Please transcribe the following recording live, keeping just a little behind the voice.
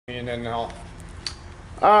And then I'll...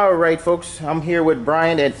 All right, folks, I'm here with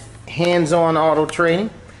Brian at Hands On Auto Training.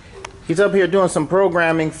 He's up here doing some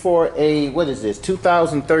programming for a, what is this,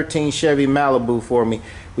 2013 Chevy Malibu for me.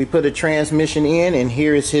 We put a transmission in, and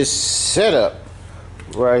here is his setup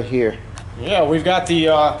right here. Yeah, we've got the,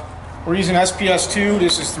 we're using SPS2.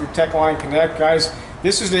 This is through Techline Connect, guys.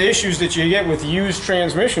 This is the issues that you get with used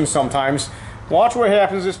transmissions sometimes. Watch what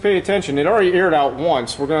happens, just pay attention. It already aired out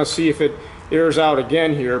once. We're going to see if it airs out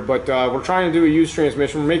again here, but we're trying to do a used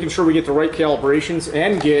transmission. We're making sure we get the right calibrations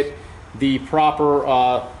and get the proper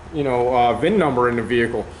VIN number in the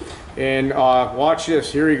vehicle. And watch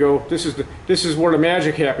this. Here you go. This is where the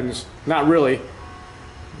magic happens. Not really.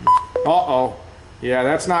 Uh-oh. Yeah,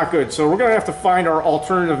 that's not good. So we're going to have to find our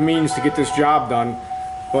alternative means to get this job done.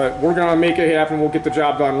 But we're going to make it happen. We'll get the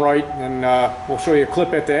job done right. And we'll show you a clip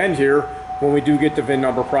at the end here when we do get the VIN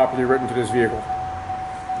number properly written to this vehicle.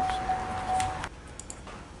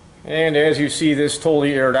 And as you see, this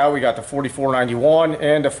totally aired out. We got the 4491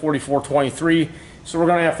 and the 4423. So we're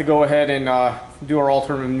going to have to go ahead and do our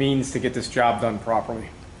alternative means to get this job done properly.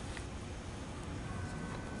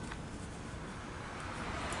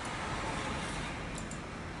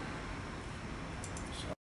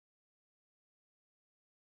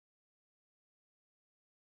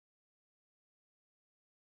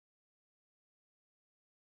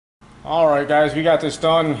 Alright guys, we got this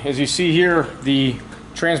done. As you see here, the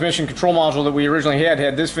transmission control module that we originally had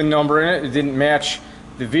this VIN number in it. It didn't match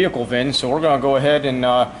the vehicle VIN, so we're going to go ahead and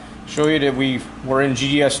show you that we're in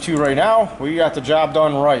GDS2 right now. We got the job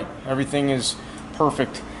done right. Everything is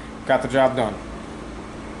perfect. Got the job done.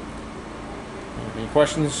 Any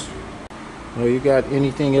questions? Oh, you got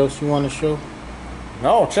anything else you want to show?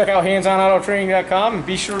 No, check out handsonautotraining.com and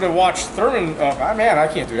be sure to watch Thurman. Man, I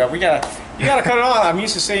can't do that. You gotta cut it off. I'm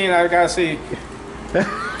used to saying I gotta say.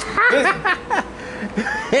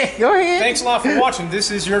 Go ahead. Thanks a lot for watching. This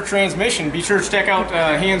is your transmission. Be sure to check out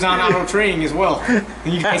Hands On Auto Training as well.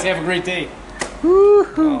 You guys have a great day.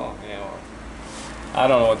 Oh, yeah. I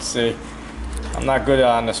don't know what to say. I'm not good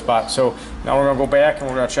on the spot. So now we're gonna go back and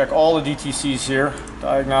we're gonna check all the DTCs here.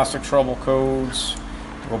 Diagnostic trouble codes.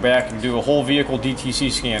 Go back and do a whole vehicle DTC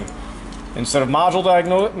scan. Instead of module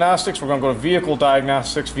diagnostics, we're going to go to vehicle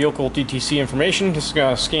diagnostics, vehicle DTC information. This is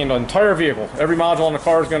going to scan the entire vehicle. Every module on the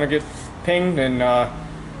car is going to get pinged, and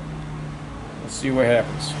let's see what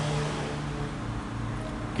happens.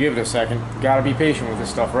 Give it a second. Got to be patient with this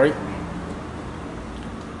stuff, right?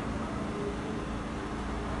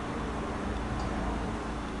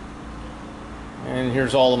 And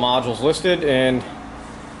here's all the modules listed, and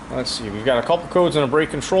let's see, we've got a couple codes in a brake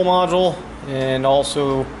control module and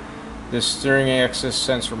also this steering axis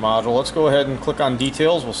sensor module. Let's go ahead and click on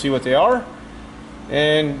details. We'll see what they are.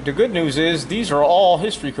 And the good news is these are all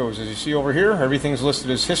history codes. As you see over here, everything's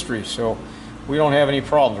listed as history, so we don't have any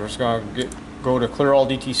problems. We're just going to go to clear all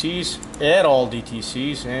DTCs, add all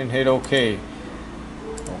DTCs, and hit OK.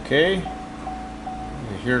 OK.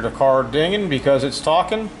 You hear the car dinging because it's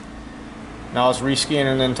talking. Now it's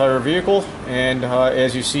rescanning the entire vehicle, and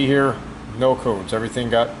as you see here, no codes. Everything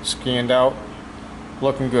got scanned out.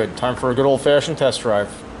 Looking good. Time for a good old-fashioned test drive.